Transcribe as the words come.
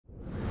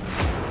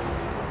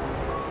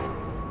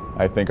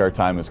I think our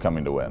time is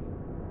coming to win.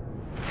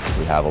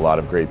 We have a lot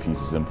of great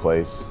pieces in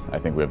place. I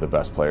think we have the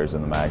best players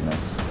in the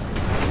Magnus.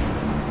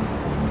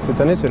 Cette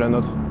année, c'est la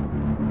nôtre.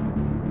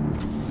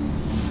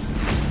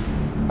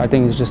 I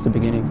think it's just the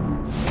beginning.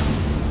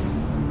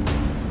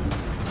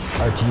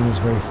 Our team is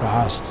very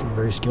fast,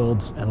 very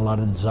skilled, and a lot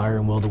of desire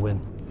and will to win.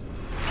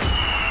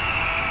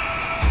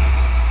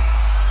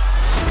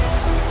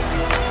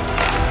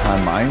 My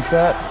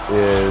mindset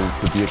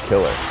is to be a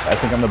killer. I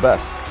think I'm the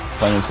best,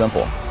 plain and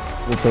simple.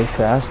 We play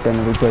fast and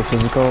we play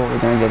physical, we're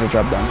gonna get the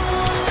job done.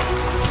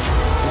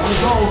 Let's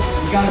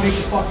go, we gotta make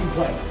the fucking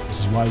play. This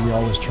is why we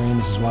always train,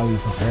 this is why we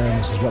prepare, and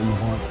this is what you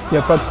want. Il n'y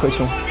a pas de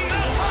pression.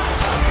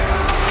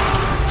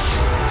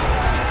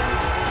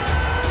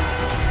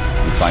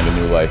 You find a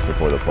new life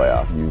before the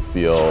playoff. You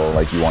feel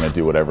like you want to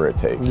do whatever it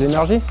takes. De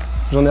l'énergie?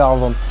 J'en ai à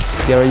revendre.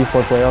 Get ready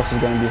for playoffs,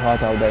 it's gonna be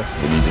hot out there.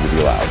 We need you to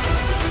be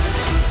loud.